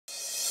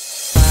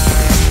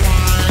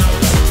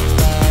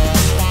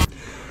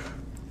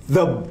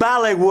The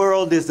ballet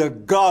world is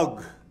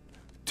agog.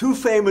 Two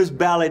famous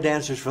ballet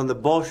dancers from the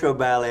Bolshoi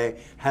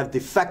Ballet have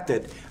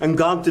defected and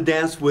gone to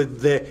dance with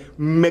the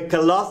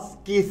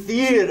Mikhailovsky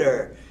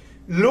Theater,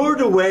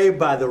 lured away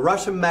by the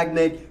Russian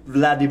magnate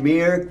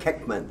Vladimir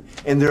Kekman.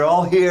 And they're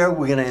all here.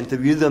 We're going to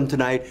interview them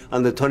tonight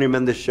on the Tony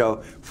Mendez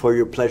Show for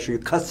your pleasure.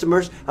 Your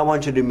customers, I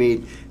want you to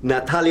meet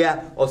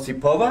Natalia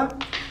Osipova,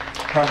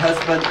 her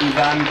husband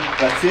Ivan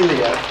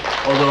Vasiliev,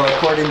 although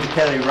according to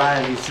Kelly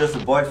Ryan, he's just a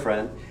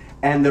boyfriend,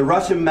 and the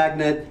Russian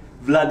magnate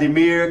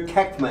Vladimir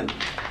Kekman.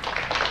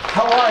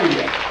 How are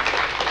you?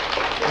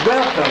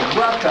 Welcome,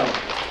 welcome.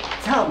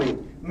 Tell me,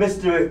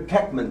 Mr.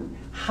 Kekman,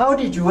 how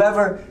did you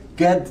ever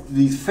get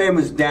these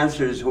famous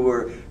dancers who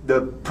were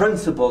the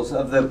principals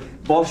of the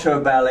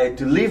Bolshoi Ballet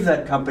to leave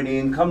that company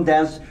and come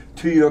dance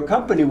to your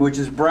company, which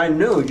is brand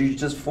new? You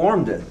just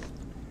formed it.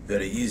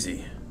 Very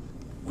easy.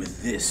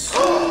 With this.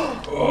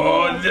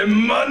 Oh, the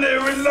money!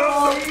 We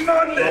love the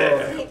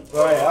money!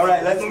 Oh, all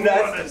right, let's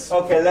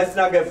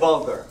not get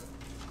vulgar.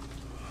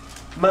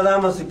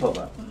 Madame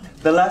Osipova,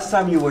 the last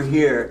time you were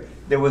here,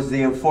 there was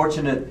the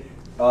unfortunate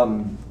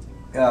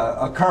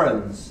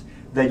occurrence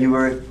that you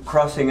were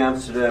crossing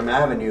Amsterdam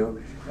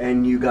Avenue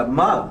and you got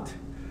mugged.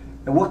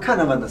 And what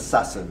kind of an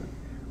assassin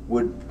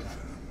would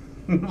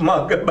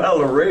mug a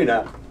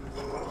ballerina?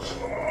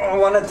 I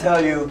want to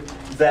tell you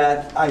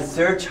that I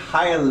searched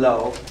high and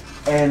low,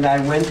 and I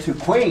went to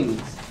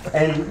Queens,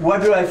 and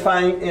what do I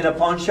find in a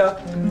pawn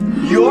shop?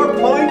 Your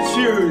point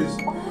shoes!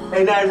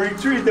 And I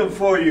retrieved them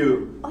for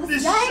you. Oh,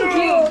 thank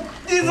you!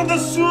 These are the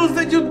shoes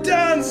that you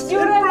danced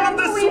in front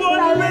of the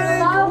Swan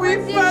Lake! We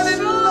fell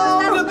in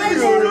love with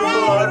these shoes!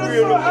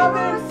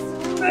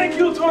 Thank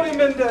you, Tony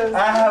Mendez!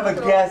 I have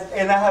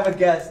a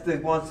guest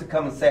that wants to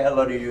come and say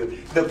hello to you.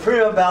 The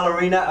prima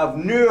ballerina of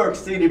New York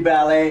City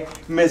Ballet,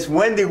 Miss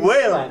Wendy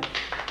Wayland.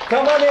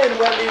 Come on in,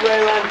 Wendy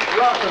Wayland.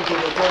 Welcome to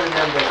the Tony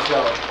Mendez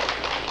Show.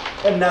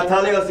 And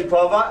Natalia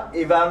Osipova,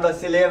 Ivan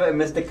Vasiliev, and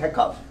Mr.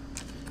 Kekov.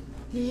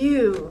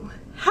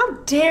 How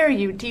dare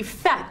you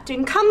defect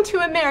and come to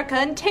America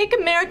and take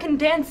American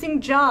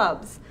dancing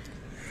jobs?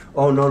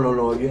 Oh,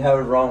 no, you have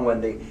it wrong,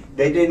 Wendy.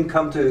 They didn't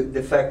come to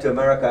defect to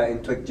America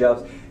and took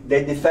jobs.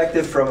 They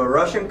defected from a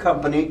Russian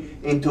company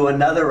into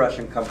another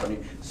Russian company.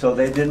 So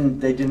they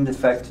didn't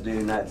defect to the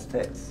United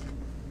States.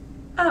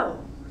 Oh.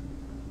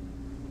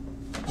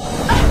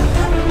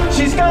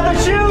 She's got the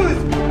shoes!